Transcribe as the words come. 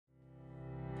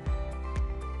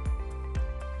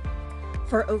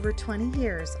For over 20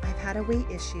 years, I've had a weight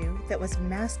issue that was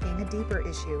masking a deeper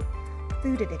issue,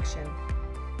 food addiction.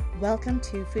 Welcome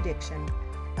to Foodiction,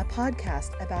 a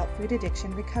podcast about food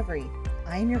addiction recovery.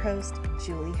 I'm your host,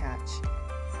 Julie Hatch.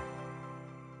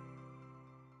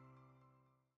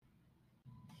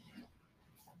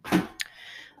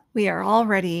 We are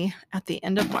already at the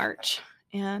end of March,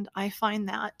 and I find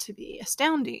that to be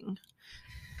astounding,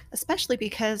 especially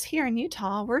because here in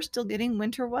Utah, we're still getting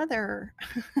winter weather.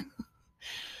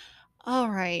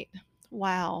 All right.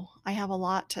 Wow. I have a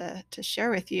lot to share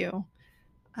with you.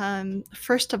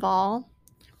 First of all,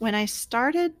 when I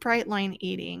started Bright Line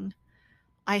Eating,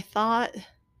 I thought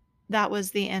that was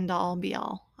the end all be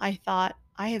all. I thought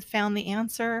I have found the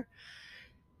answer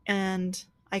and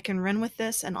I can run with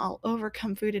this and I'll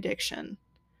overcome food addiction.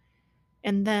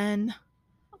 And then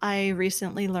I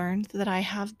recently learned that I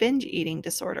have binge eating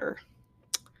disorder.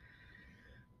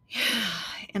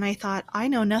 And I thought, I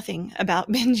know nothing about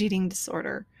binge eating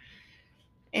disorder.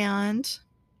 And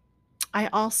I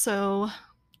also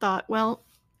thought, well,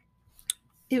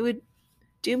 it would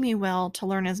do me well to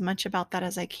learn as much about that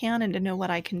as I can and to know what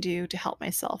I can do to help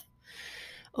myself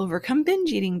overcome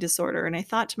binge eating disorder. And I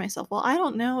thought to myself, well, I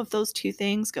don't know if those two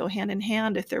things go hand in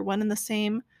hand, if they're one and the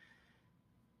same,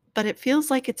 but it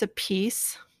feels like it's a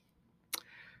piece.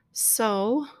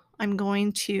 So I'm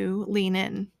going to lean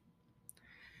in.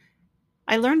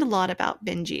 I learned a lot about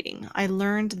binge eating. I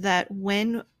learned that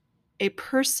when a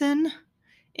person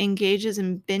engages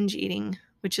in binge eating,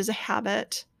 which is a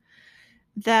habit,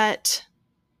 that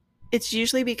it's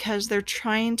usually because they're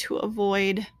trying to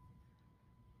avoid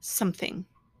something.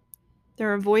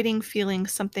 They're avoiding feeling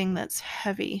something that's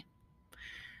heavy.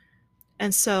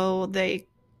 And so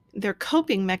their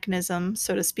coping mechanism,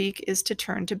 so to speak, is to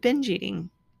turn to binge eating.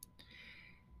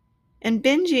 And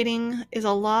binge eating is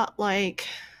a lot like,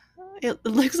 it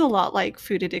looks a lot like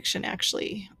food addiction,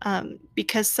 actually,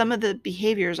 because some of the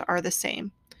behaviors are the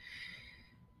same.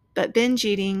 But binge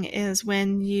eating is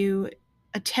when you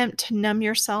attempt to numb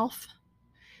yourself.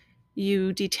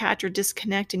 You detach or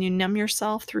disconnect and you numb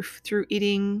yourself through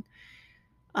eating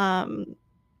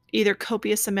either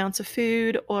copious amounts of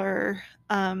food or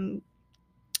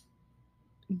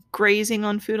grazing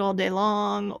on food all day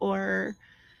long, or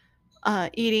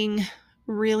eating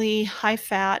really high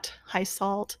fat, high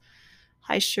salt,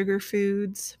 high sugar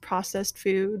foods, processed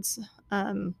foods.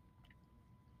 That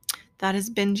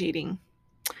is binge eating.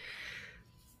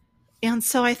 And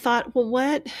so I thought,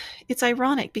 well, it's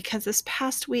ironic because this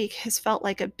past week has felt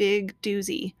like a big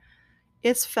doozy.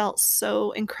 It's felt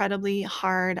so incredibly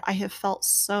hard. I have felt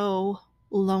so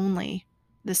lonely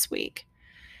this week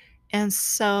and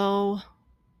so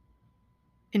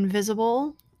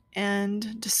invisible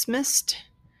and dismissed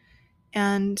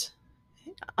and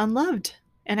unloved.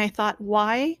 And I thought,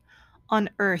 why on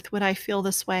earth would I feel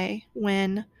this way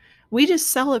when we just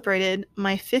celebrated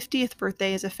my 50th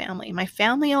birthday as a family? My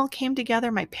family all came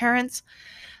together, my parents,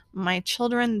 my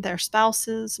children, their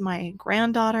spouses, my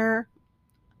granddaughter,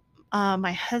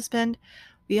 my husband.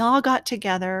 We all got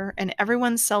together and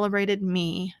everyone celebrated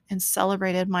me and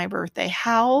celebrated my birthday.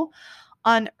 How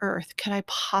on earth could I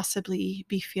possibly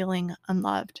be feeling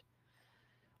unloved?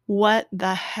 What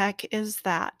the heck is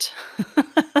that?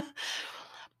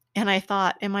 And I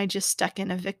thought, am I just stuck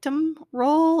in a victim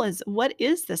role? What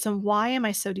is this? And why am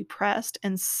I so depressed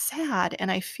and sad? And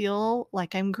I feel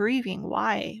like I'm grieving.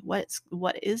 Why?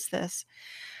 What is this?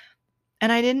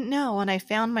 And I didn't know. And I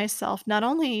found myself, not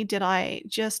only did I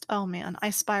just, oh man, I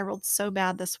spiraled so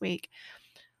bad this week.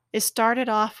 It started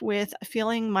off with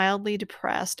feeling mildly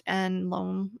depressed and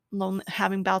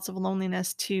having bouts of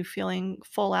loneliness, to feeling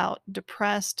full out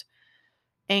depressed,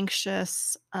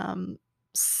 anxious,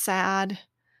 sad,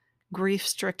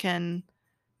 grief-stricken.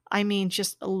 I mean,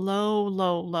 just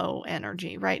low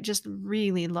energy, right? Just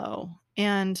really low.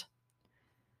 And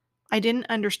I didn't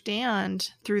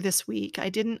understand through this week.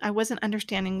 I wasn't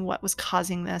understanding what was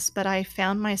causing this, but I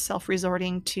found myself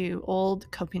resorting to old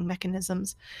coping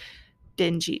mechanisms,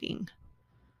 binge eating.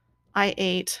 I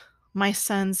ate my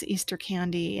son's Easter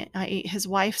candy. I ate his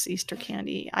wife's Easter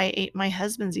candy. I ate my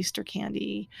husband's Easter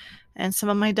candy and some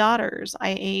of my daughter's.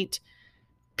 I ate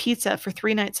pizza for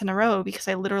 3 nights in a row because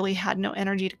I literally had no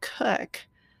energy to cook.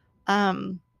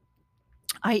 I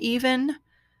even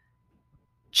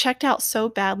checked out so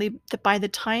badly that by the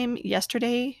time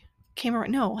yesterday came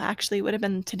around, no, actually it would have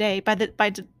been today. By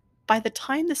the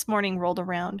time this morning rolled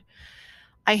around,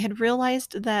 I had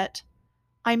realized that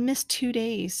I missed 2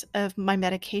 days of my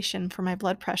medication for my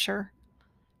blood pressure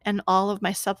and all of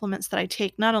my supplements that I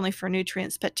take, not only for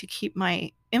nutrients, but to keep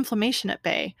my inflammation at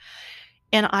bay.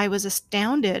 And I was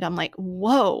astounded. I'm like,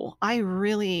 whoa, I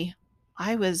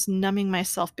I was numbing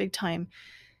myself big time,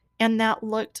 and that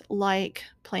looked like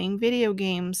playing video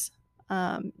games,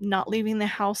 not leaving the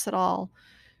house at all,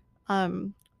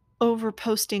 um, over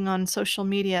posting on social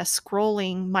media,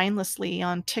 scrolling mindlessly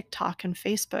on TikTok and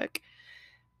Facebook.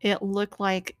 It looked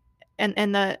like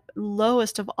and the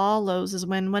lowest of all lows is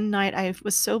when one night I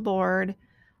was so bored,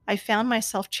 I found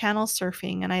myself channel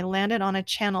surfing and I landed on a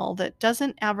channel that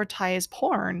doesn't advertise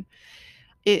porn.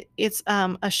 It's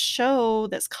a show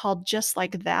that's called Just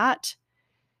Like That,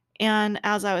 and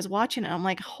as I was watching it, I'm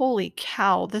like, "Holy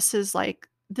cow, this is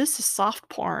soft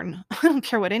porn." I don't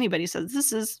care what anybody says,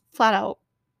 this is flat out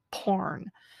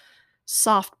porn,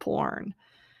 soft porn.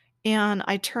 And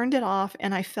I turned it off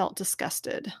and I felt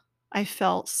disgusted. I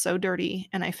felt so dirty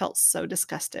and I felt so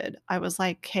disgusted. I was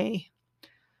like, "Hey,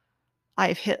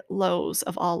 I've hit lows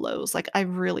of all lows." Like, I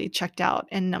really checked out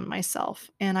and numbed myself,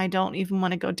 and I don't even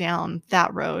wanna go down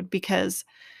that road because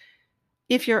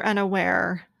if you're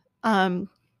unaware, um,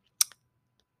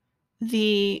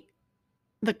 the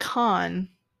the con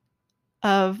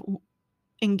of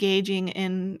engaging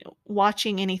in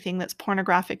watching anything that's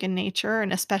pornographic in nature,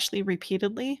 and especially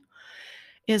repeatedly,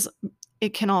 is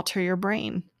it can alter your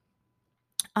brain.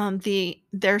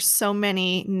 There's so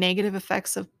many negative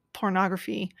effects of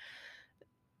pornography.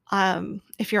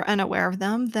 If you're unaware of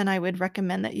them, then I would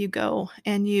recommend that you go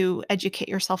and you educate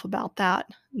yourself about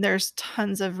that. There's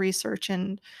tons of research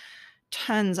and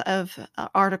tons of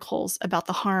articles about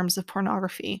the harms of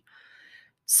pornography.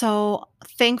 So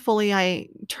thankfully, I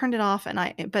turned it off,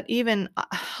 and but even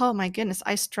oh my goodness,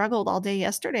 I struggled all day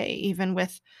yesterday, even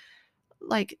with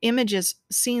like images,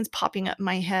 scenes popping up in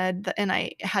my head, and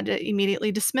I had to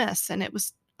immediately dismiss, and it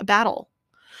was a battle.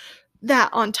 That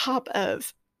on top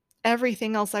of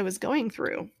everything else I was going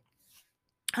through,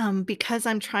 because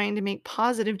I'm trying to make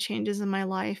positive changes in my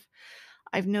life,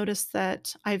 I've noticed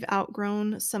that I've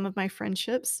outgrown some of my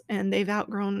friendships, and they've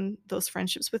outgrown those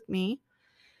friendships with me.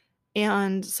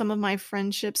 And some of my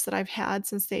friendships that I've had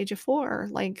since the age of 4,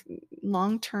 like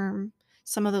long term,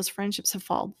 some of those friendships have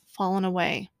fallen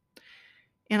away.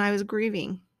 And I was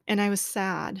grieving and I was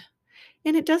sad.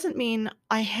 And it doesn't mean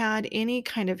I had any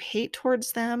kind of hate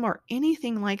towards them or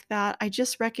anything like that. I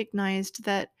just recognized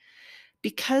that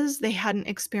because they hadn't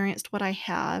experienced what I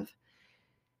have,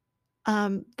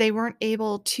 they weren't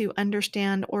able to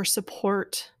understand or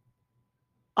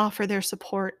offer their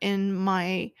support in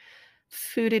my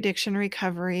food addiction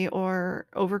recovery or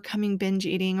overcoming binge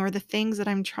eating or the things that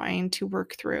I'm trying to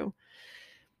work through.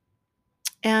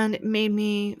 And it made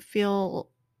me feel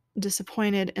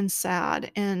disappointed and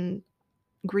sad and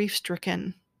grief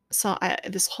stricken. So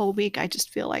this whole week, I just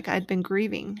feel like I'd been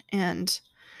grieving and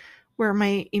where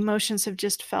my emotions have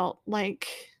just felt like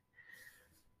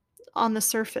on the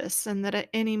surface and that at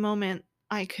any moment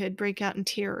I could break out in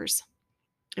tears.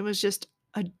 It was just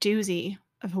a doozy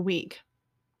of a week.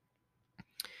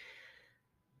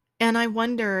 And I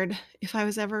wondered if I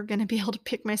was ever gonna be able to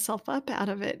pick myself up out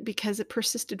of it because it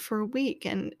persisted for a week,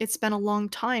 and it's been a long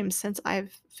time since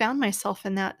I've found myself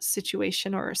in that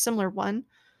situation or a similar one.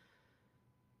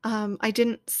 I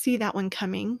didn't see that one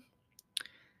coming.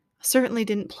 Certainly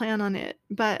didn't plan on it,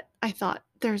 but I thought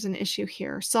there's an issue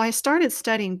here. So I started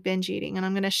studying binge eating, and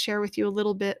I'm gonna share with you a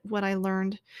little bit what I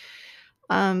learned.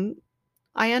 Um,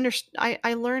 I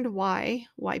learned why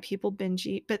people binge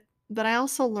eat, but I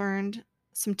also learned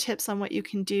some tips on what you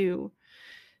can do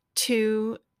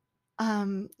to,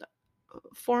 um,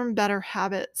 form better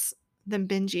habits than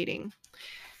binge eating.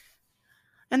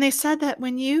 And they said that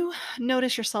when you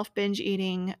notice yourself binge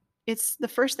eating, it's the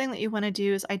first thing that you wanna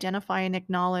do is identify and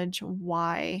acknowledge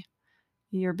why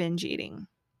you're binge eating.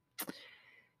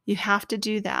 You have to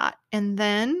do that, and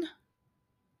then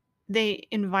they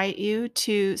invite you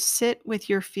to sit with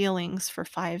your feelings for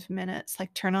 5 minutes,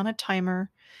 like, turn on a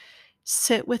timer,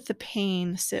 sit with the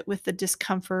pain, sit with the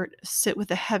discomfort, sit with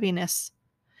the heaviness,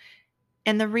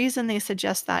 and the reason they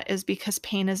suggest that is because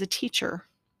pain is a teacher,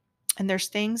 and there's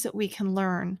things that we can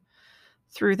learn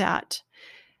through that.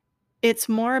 It's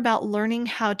more about learning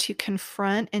how to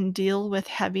confront and deal with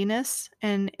heaviness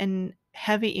and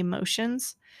heavy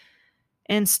emotions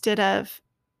instead of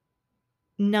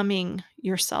numbing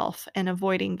yourself and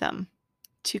avoiding them,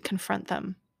 to confront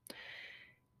them.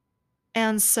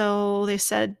 And so they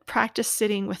said practice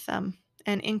sitting with them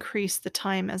and increase the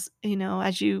time as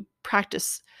you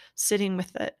practice sitting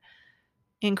with it,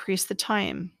 increase the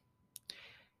time.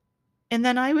 And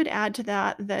then I would add to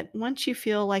that that once you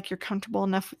feel like you're comfortable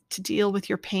enough to deal with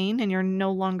your pain and you're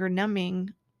no longer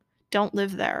numbing, don't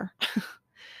live there.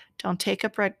 Don't take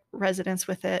up residence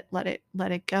with it. Let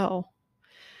it go.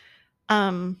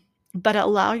 Um, but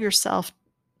allow yourself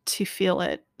to feel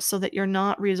it so that you're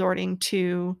not resorting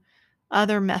to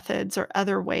other methods or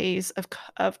other ways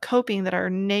of coping that are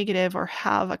negative or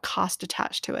have a cost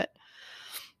attached to it.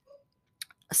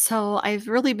 So I've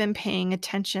really been paying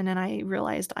attention and I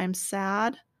realized I'm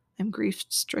sad, I'm grief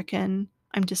stricken,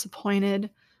 I'm disappointed,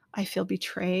 I feel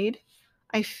betrayed,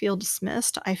 I feel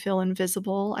dismissed, I feel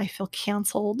invisible, I feel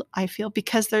canceled, I feel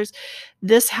because there's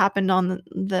this happened on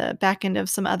the back end of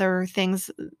some other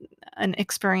things and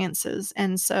experiences.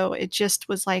 And so it just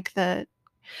was like the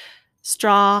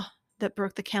straw that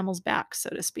broke the camel's back, so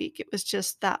to speak. It was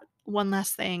just that one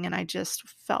last thing. And I just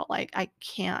felt like I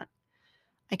can't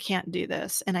do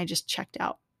this, and I just checked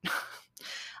out.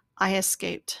 I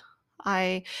escaped.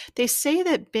 I They say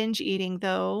that binge eating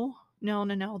though no,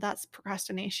 no, no, that's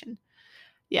procrastination.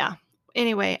 Yeah.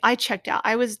 Anyway, I checked out.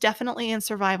 I was definitely in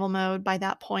survival mode by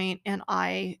that point, and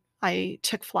I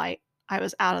took flight. I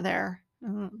was out of there.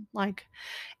 Like,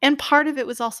 and part of it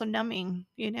was also numbing,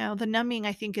 The numbing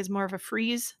I think is more of a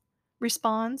freeze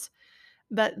response,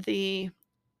 but of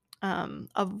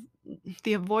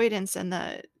the avoidance and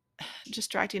the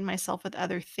distracting myself with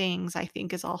other things, I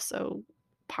think is also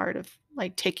part of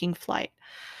like taking flight.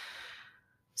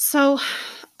 So,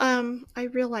 I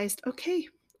realized, okay,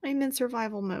 I'm in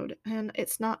survival mode and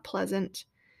it's not pleasant.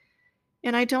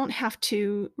 And I don't have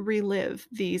to relive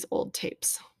these old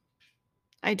tapes.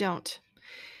 I don't.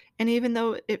 And even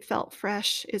though it felt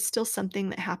fresh, it's still something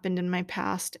that happened in my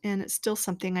past and it's still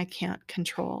something I can't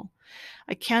control.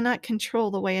 I cannot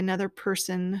control the way another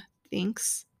person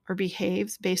thinks or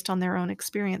behaves based on their own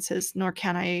experiences, nor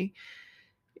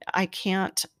I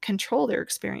can't control their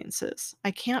experiences. I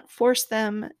can't force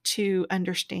them to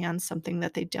understand something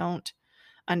that they don't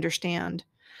understand.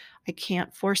 I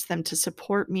can't force them to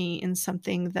support me in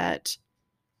something that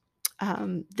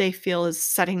they feel is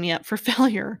setting me up for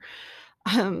failure.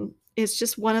 It's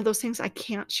just one of those things I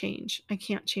can't change. I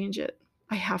can't change it.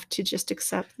 I have to just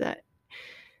accept that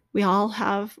we're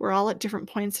all at different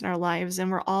points in our lives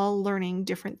and we're all learning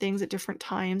different things at different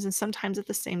times and sometimes at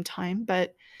the same time.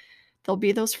 But there'll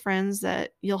be those friends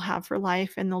that you'll have for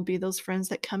life, and there'll be those friends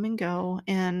that come and go,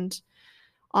 and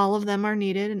all of them are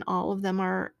needed and all of them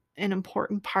are an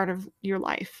important part of your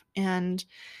life. And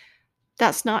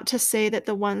that's not to say that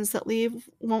the ones that leave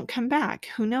won't come back.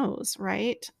 Who knows,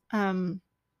 right?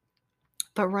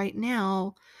 But right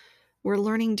now, we're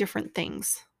learning different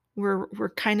things.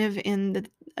 We're kind of in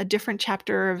a different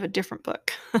chapter of a different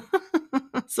book.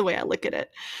 That's the way I look at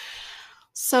it.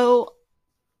 So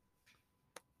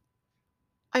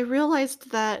I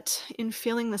realized that in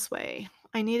feeling this way,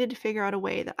 I needed to figure out a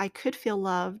way that I could feel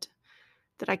loved,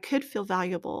 that I could feel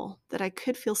valuable, that I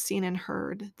could feel seen and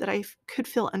heard, that could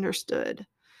feel understood,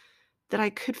 that I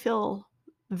could feel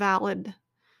valid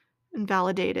and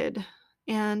validated.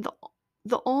 And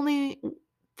the only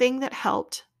thing that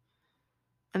helped,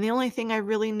 and the only thing I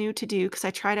really knew to do, because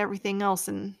I tried everything else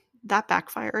and that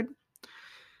backfired,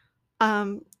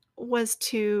 um, was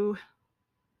to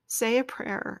say a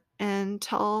prayer and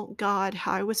tell God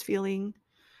how I was feeling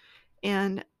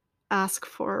and ask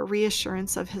for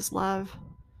reassurance of his love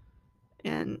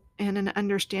and an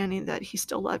understanding that he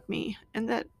still loved me and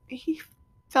that he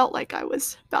felt like I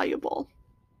was valuable.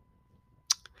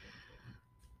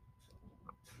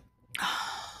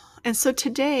 And so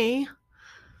today,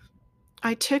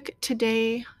 I took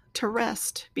today to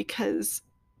rest because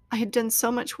I had done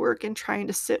so much work in trying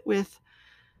to sit with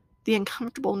the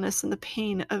uncomfortableness and the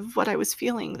pain of what I was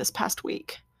feeling this past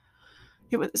week.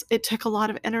 It took a lot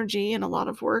of energy and a lot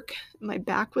of work. My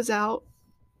back was out.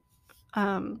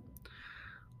 Um,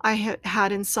 I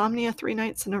had insomnia 3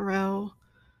 nights in a row.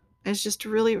 I was just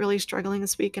really, really struggling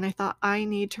this week, and I thought, I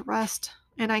need to rest,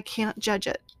 and I can't judge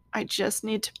it. I just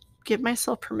need to give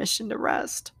myself permission to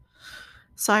rest.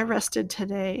 So I rested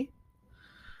today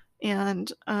and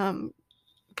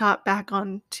got back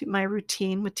on to my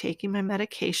routine with taking my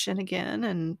medication again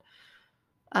and,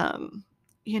 um,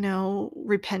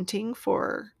 repenting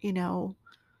for,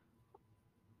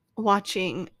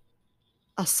 watching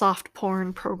a soft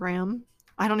porn program.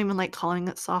 I don't even like calling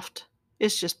it soft.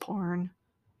 It's just porn.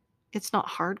 It's not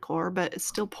hardcore, but it's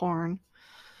still porn.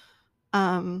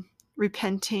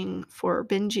 Repenting for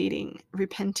binge eating,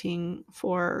 repenting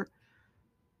for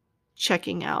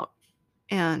checking out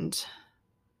and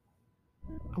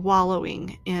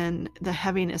wallowing in the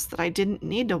heaviness that I didn't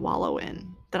need to wallow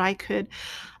in, that I could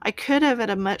have at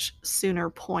a much sooner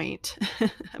point,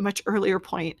 a much earlier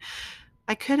point,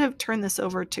 I could have turned this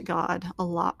over to God a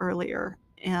lot earlier,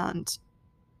 and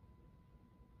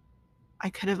I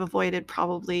could have avoided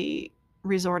probably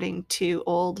resorting to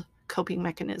old coping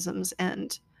mechanisms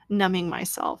and numbing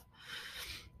myself.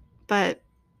 But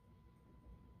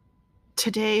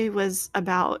today was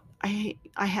about I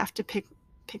have to pick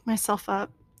myself up.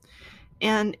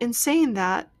 And in saying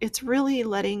that, it's really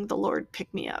letting the Lord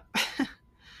pick me up,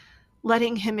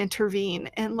 letting him intervene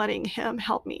and letting him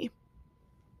help me.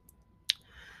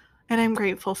 And I'm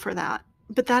grateful for that.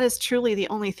 But that is truly the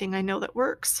only thing I know that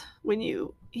works when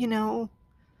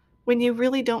when you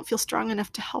really don't feel strong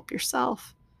enough to help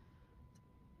yourself.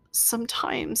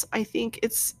 Sometimes I think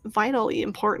it's vitally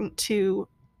important to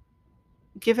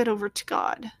give it over to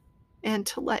God and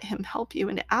to let him help you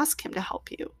and to ask him to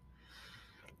help you.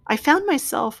 I found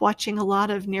myself watching a lot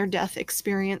of near death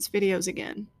experience videos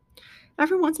again.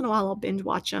 Every once in a while, I'll binge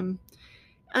watch them.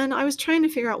 And I was trying to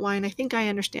figure out why, and I think I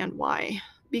understand why.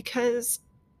 Because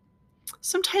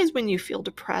sometimes when you feel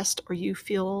depressed or you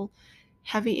feel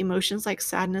heavy emotions like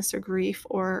sadness or grief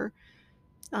or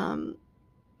um,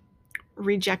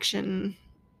 rejection,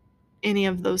 any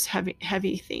of those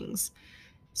heavy things,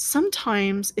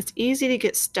 sometimes it's easy to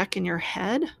get stuck in your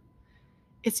head.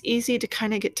 It's easy to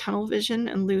kind of get tunnel vision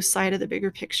and lose sight of the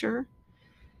bigger picture.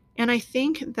 And I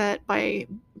think that by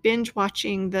binge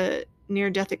watching the near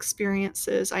death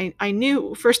experiences, I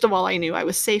knew, first of all, I knew I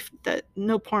was safe, that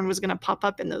no porn was going to pop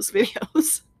up in those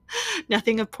videos.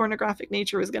 Nothing of pornographic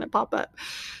nature was going to pop up.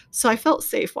 So I felt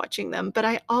safe watching them, but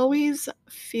I always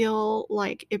feel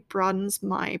like it broadens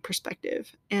my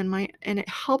perspective and it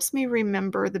helps me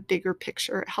remember the bigger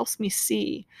picture. It helps me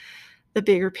see the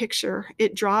bigger picture.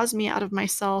 It draws me out of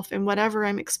myself and whatever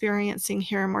I'm experiencing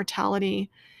here in mortality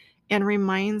and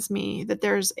reminds me that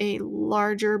there's a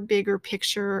larger, bigger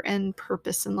picture and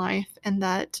purpose in life, and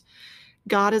that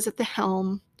God is at the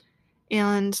helm,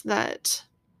 and that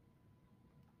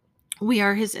we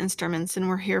are his instruments and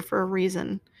we're here for a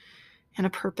reason and a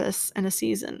purpose and a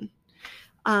season.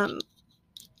 Um,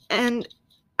 and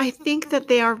I think that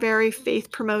they are very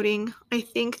faith promoting. I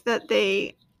think that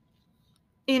they,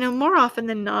 more often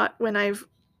than not, when I've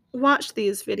watched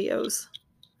these videos,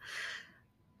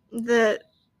 that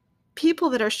people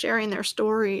that are sharing their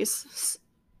stories,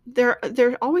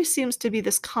 there always seems to be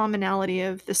this commonality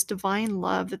of this divine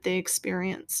love that they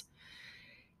experience.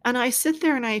 And I sit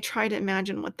there and I try to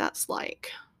imagine what that's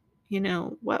like.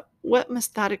 What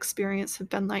must that experience have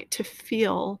been like to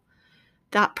feel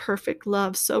that perfect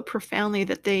love so profoundly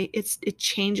that it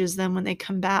changes them when they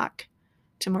come back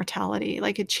to mortality.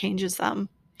 Like, it changes them.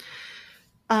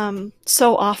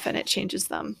 So often it changes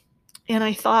them. And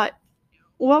I thought,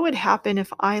 what would happen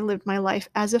if I lived my life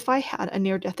as if I had a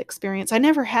near death experience? I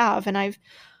never have, and I've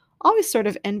always sort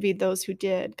of envied those who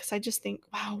did, because I just think,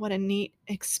 wow, what a neat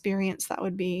experience that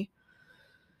would be.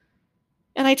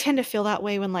 And I tend to feel that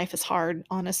way when life is hard,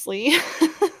 honestly.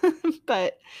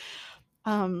 but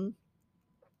um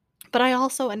but I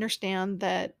also understand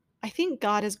that I think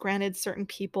God has granted certain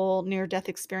people near death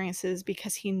experiences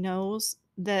because he knows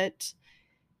that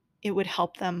it would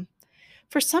help them.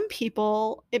 For some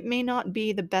people, it may not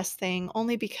be the best thing,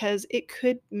 only because it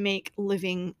could make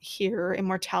living here in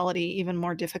mortality even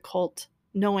more difficult,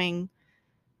 knowing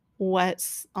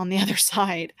what's on the other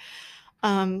side.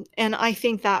 And I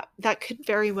think that that could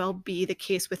very well be the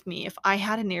case with me. If I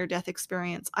had a near death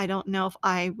experience, I don't know if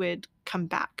I would come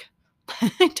back.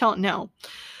 I don't know.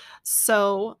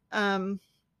 So,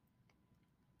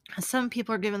 some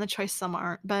people are given the choice, some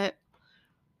aren't, but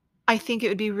I think it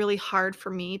would be really hard for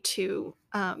me to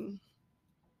kind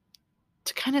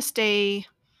of stay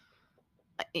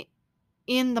i-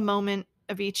 in the moment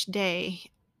of each day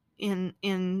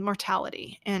in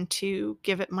mortality and to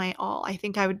give it my all. I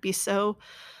think I would be so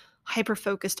hyper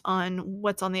focused on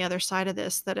what's on the other side of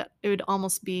this that it would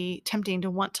almost be tempting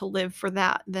to want to live for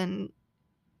that than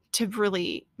to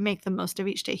really make the most of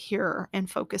each day here and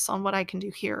focus on what I can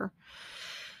do here.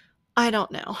 I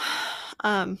don't know.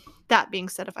 Um, that being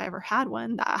said, if I ever had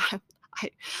one, I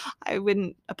I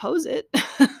wouldn't oppose it.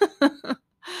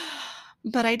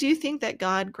 But I do think that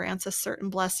God grants us certain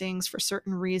blessings for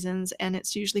certain reasons, and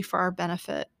it's usually for our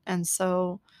benefit. And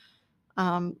so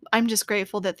I'm just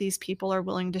grateful that these people are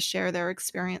willing to share their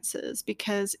experiences,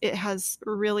 because it has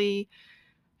really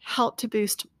helped to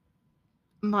boost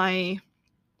my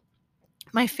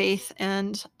my faith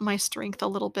and my strength a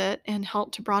little bit and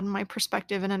helped to broaden my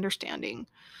perspective and understanding.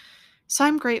 So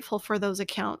I'm grateful for those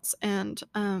accounts and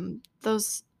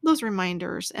those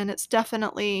reminders, and it's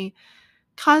definitely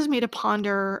caused me to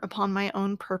ponder upon my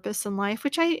own purpose in life,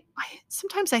 which I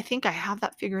sometimes I think I have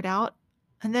that figured out,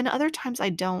 and then other times I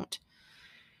don't.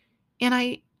 And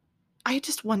I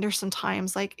just wonder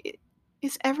sometimes, like,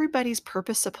 is everybody's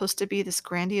purpose supposed to be this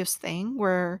grandiose thing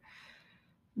where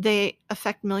they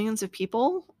affect millions of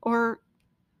people, or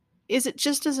is it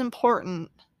just as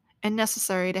important and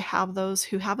necessary to have those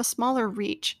who have a smaller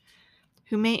reach,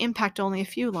 who may impact only a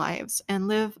few lives and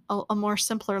live a more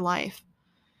simpler life,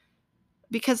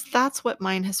 because that's what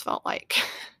mine has felt like.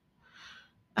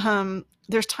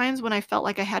 There's times when I felt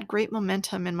like I had great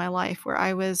momentum in my life where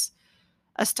I was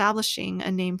establishing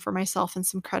a name for myself and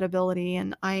some credibility,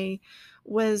 and I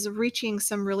was reaching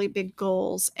some really big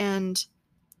goals and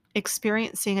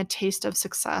experiencing a taste of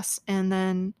success, and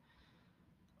then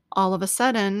all of a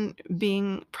sudden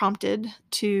being prompted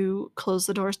to close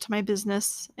the doors to my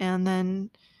business, and then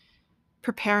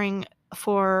preparing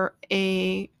for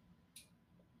a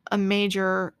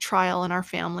major trial in our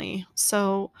family.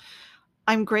 So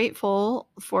I'm grateful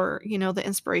for, the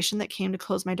inspiration that came to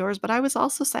close my doors, but I was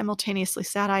also simultaneously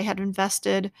sad. I had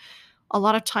invested a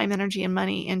lot of time, energy, and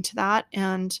money into that,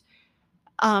 and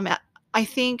um, a- I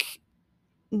think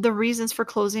the reasons for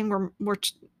closing were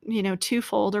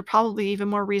twofold, or probably even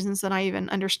more reasons than I even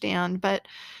understand. But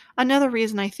another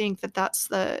reason I think that that's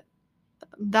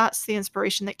the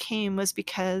inspiration that came was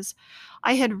because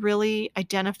I had really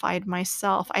identified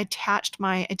myself. I attached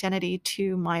my identity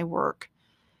to my work,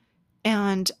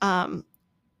 and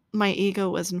my ego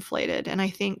was inflated, and I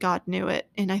think God knew it,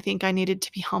 and I think I needed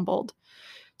to be humbled.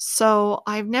 So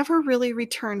I've never really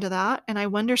returned to that, and I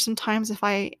wonder sometimes if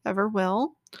I ever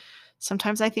will.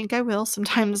 Sometimes I think I will.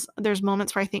 Sometimes there's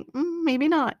moments where I think, maybe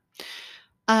not.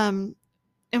 Um,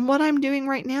 and what I'm doing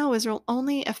right now is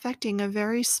only affecting a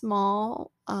very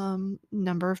small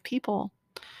number of people.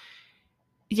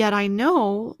 Yet I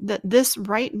know that this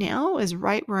right now is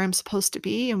right where I'm supposed to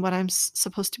be and what I'm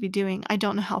supposed to be doing. I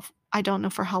don't know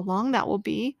for how long that will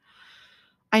be.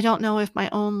 I don't know if my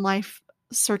own life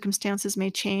circumstances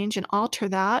may change and alter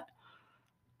that.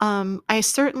 I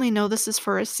certainly know this is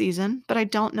for a season, but I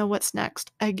don't know what's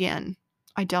next. Again,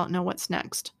 I don't know what's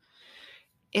next.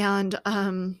 And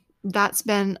that's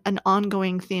been an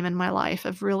ongoing theme in my life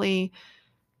of really,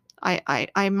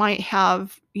 I might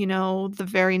have, the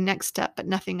very next step, but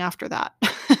nothing after that.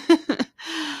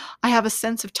 I have a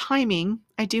sense of timing.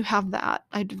 I do have that.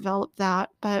 I developed that,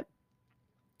 but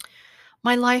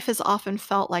my life has often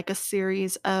felt like a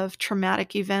series of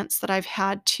traumatic events that I've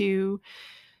had to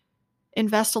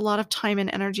invest a lot of time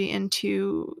and energy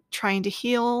into trying to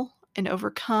heal and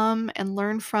overcome and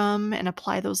learn from and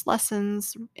apply those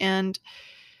lessons. And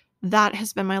that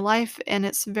has been my life. And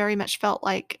it's very much felt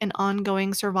like an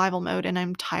ongoing survival mode. And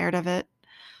I'm tired of it.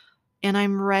 And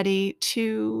I'm ready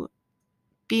to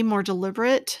be more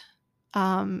deliberate,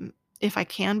 if I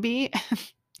can be,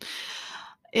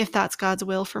 if that's God's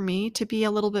will for me, to be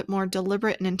a little bit more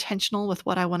deliberate and intentional with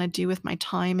what I want to do with my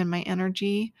time and my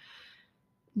energy.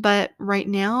 But right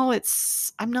now,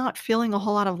 I'm not feeling a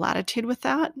whole lot of latitude with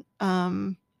that.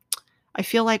 Um, I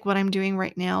feel like what I'm doing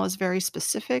right now is very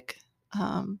specific,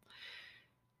 and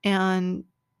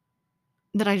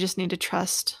that I just need to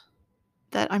trust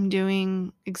that I'm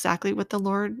doing exactly what the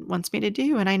Lord wants me to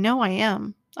do, and I know I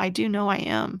am. I do know I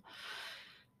am.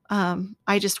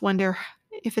 I just wonder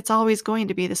if it's always going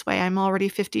to be this way. I'm already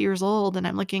 50 years old, and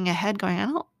I'm looking ahead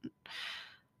going,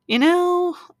 you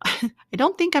know, I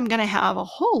don't think I'm gonna have a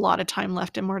whole lot of time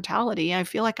left in mortality. I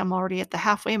feel like I'm already at the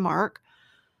halfway mark,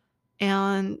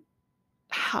 and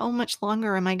how much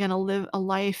longer am I gonna live a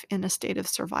life in a state of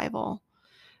survival?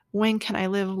 When can I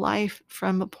live life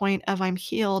from a point of I'm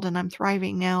healed and I'm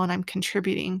thriving now and I'm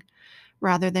contributing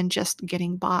rather than just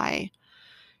getting by?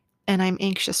 And I'm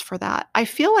anxious for that. I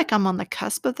feel like I'm on the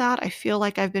cusp of that. I feel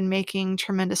like I've been making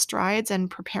tremendous strides and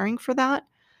preparing for that,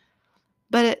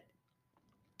 but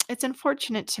it's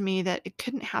unfortunate to me that it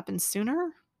couldn't happen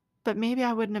sooner, but maybe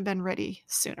I wouldn't have been ready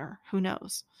sooner. Who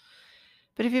knows?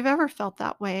 But if you've ever felt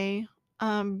that way,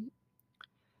 um,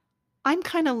 I'm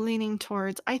kind of leaning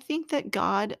towards, I think that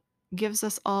God gives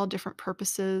us all different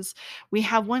purposes. We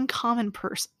have one common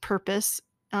purpose,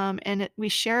 and we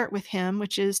share it with Him,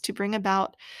 which is to bring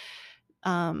about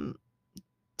um,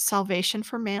 salvation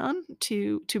for man,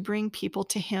 to bring people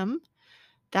to Him.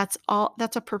 That's all.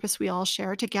 That's a purpose we all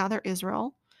share, to gather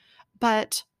Israel.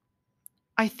 But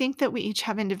I think that we each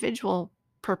have individual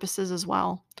purposes as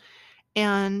well.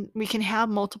 And we can have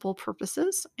multiple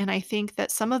purposes. And I think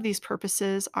that some of these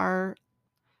purposes are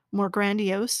more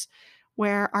grandiose,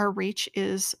 where our reach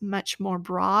is much more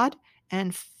broad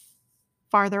and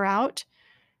farther out.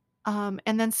 And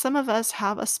then some of us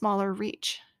have a smaller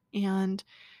reach, and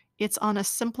it's on a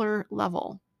simpler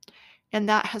level. And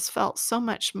that has felt so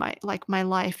much like my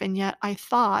life. And yet I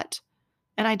thought,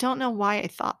 and I don't know why I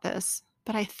thought this,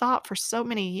 but I thought for so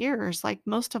many years, like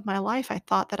most of my life, I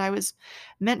thought that I was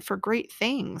meant for great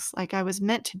things. Like I was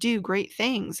meant to do great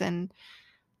things and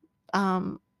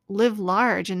live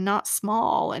large and not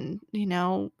small, and,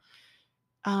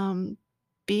 um,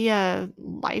 be a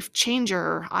life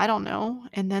changer. I don't know.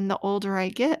 And then the older I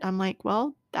get, I'm like,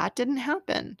 well, that didn't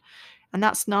happen. And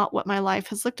that's not what my life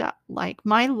has looked at like.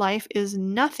 My life is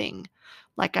nothing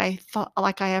like I thought,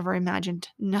 like I ever imagined.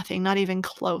 Nothing, not even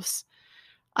close.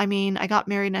 I mean, I got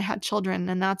married and I had children,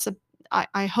 and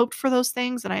I hoped for those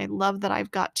things, and I love that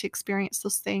I've got to experience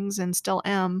those things and still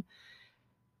am.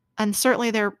 And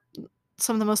certainly they're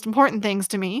some of the most important things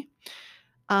to me.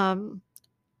 Um,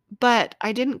 but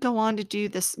I didn't go on to do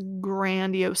this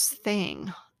grandiose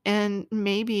thing. And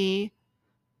maybe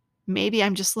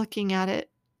I'm just looking at it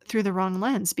through the wrong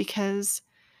lens, because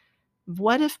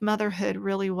what if motherhood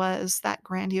really was that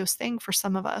grandiose thing for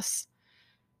some of us?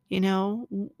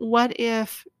 What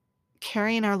if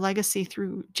carrying our legacy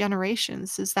through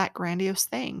generations is that grandiose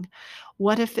thing?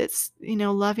 What if it's,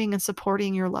 loving and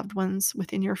supporting your loved ones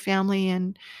within your family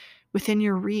and within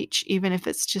your reach, even if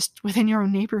it's just within your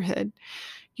own neighborhood?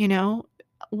 You know,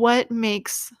 what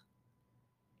makes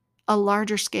a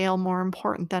larger scale more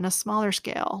important than a smaller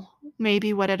scale?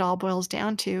 Maybe what it all boils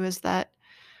down to is that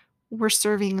we're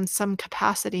serving in some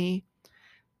capacity,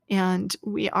 and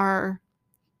we are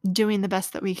doing the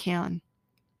best that we can.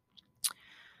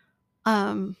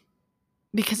 Um,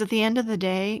 because at the end of the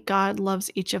day, God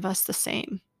loves each of us the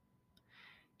same.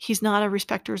 He's not a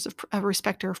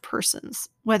respecter of persons.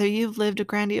 Whether you've lived a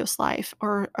grandiose life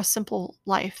or a simple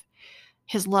life,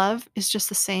 his love is just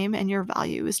the same and your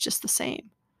value is just the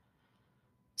same.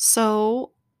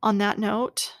 So, on that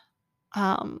note,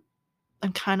 um,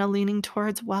 I'm kind of leaning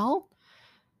towards, well,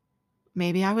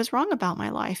 maybe I was wrong about my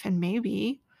life, and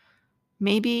maybe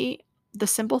the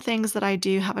simple things that I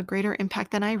do have a greater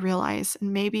impact than I realize,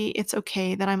 and maybe it's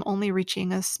okay that I'm only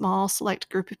reaching a small select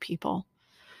group of people.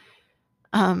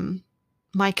 Um,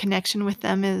 my connection with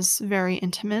them is very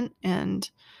intimate and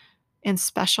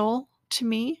special to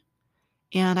me,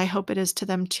 and I hope it is to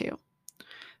them too.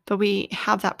 But we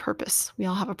have that purpose. We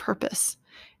all have a purpose.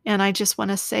 And I just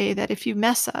want to say that if you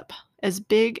mess up as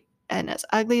big and as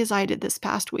ugly as I did this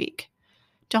past week,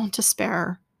 don't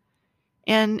despair.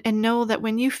 And know that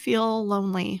when you feel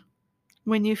lonely,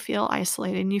 when you feel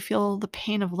isolated and you feel the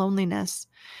pain of loneliness,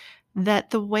 that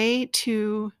the way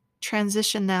to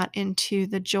transition that into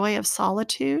the joy of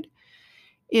solitude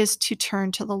is to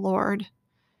turn to the Lord,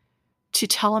 to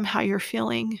tell him how you're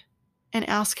feeling and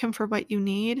ask him for what you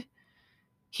need.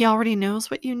 He already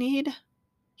knows what you need.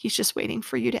 He's just waiting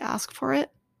for you to ask for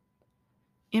it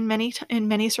in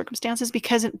many circumstances,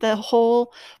 because the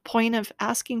whole point of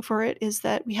asking for it is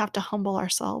that we have to humble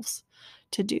ourselves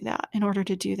to do that, in order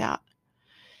to do that.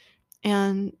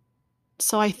 And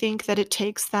so I think that it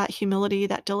takes that humility,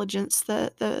 that diligence,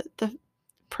 the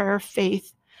prayer of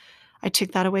faith. I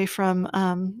took that away from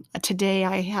today.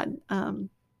 I had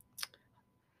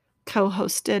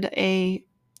co-hosted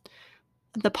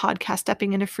the podcast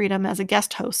Stepping into Freedom as a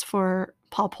guest host for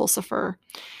Paul Pulsifer.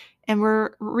 And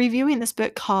we're reviewing this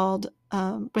book called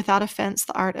Without Offense,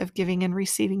 The Art of Giving and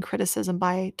Receiving Criticism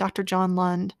by Dr. John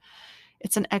Lund.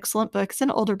 It's an excellent book. It's an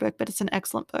older book, but it's an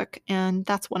excellent book. And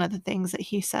that's one of the things that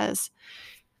he says,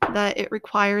 that it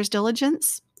requires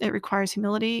diligence, it requires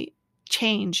humility.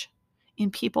 Change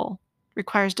in people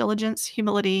requires diligence,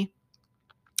 humility,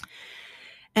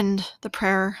 and the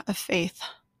prayer of faith.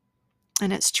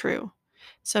 And it's true.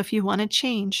 So if you want to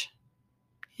change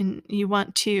and you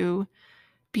want to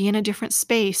be in a different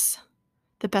space,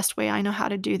 the best way I know how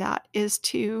to do that is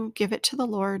to give it to the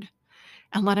Lord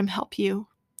and let him help you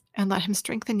and let him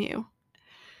strengthen you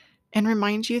and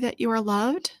remind you that you are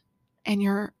loved and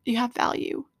you have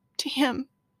value to him.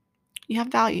 You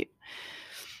have value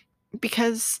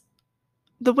because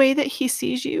the way that he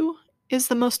sees you is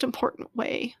the most important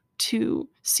way to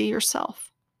see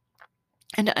yourself,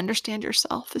 and to understand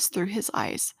yourself is through his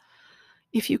eyes,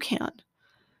 if you can.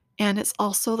 And it's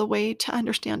also the way to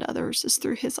understand others is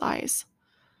through his eyes.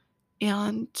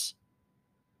 And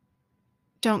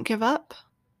don't give up,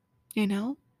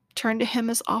 turn to him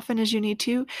as often as you need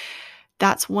to.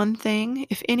 That's one thing.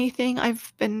 If anything,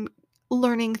 I've been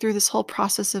learning through this whole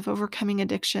process of overcoming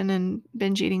addiction and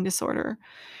binge eating disorder.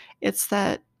 It's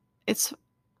that it's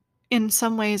in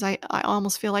some ways, I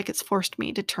almost feel like it's forced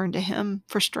me to turn to him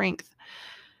for strength.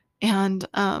 And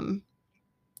I'm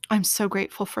so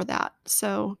grateful for that.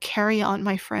 So carry on,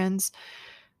 my friends,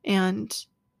 and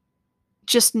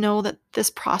just know that this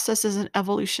process is an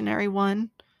evolutionary one.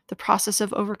 The process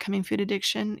of overcoming food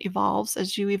addiction evolves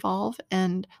as you evolve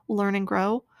and learn and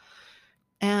grow.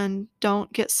 And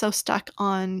don't get so stuck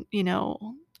on,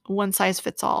 one size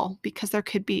fits all, because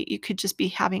you could just be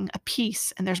having a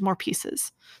piece and there's more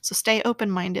pieces. So stay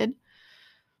open-minded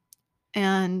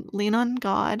and lean on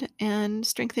God and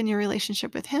strengthen your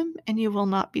relationship with him, and you will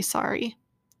not be sorry.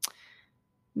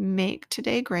 Make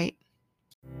today great.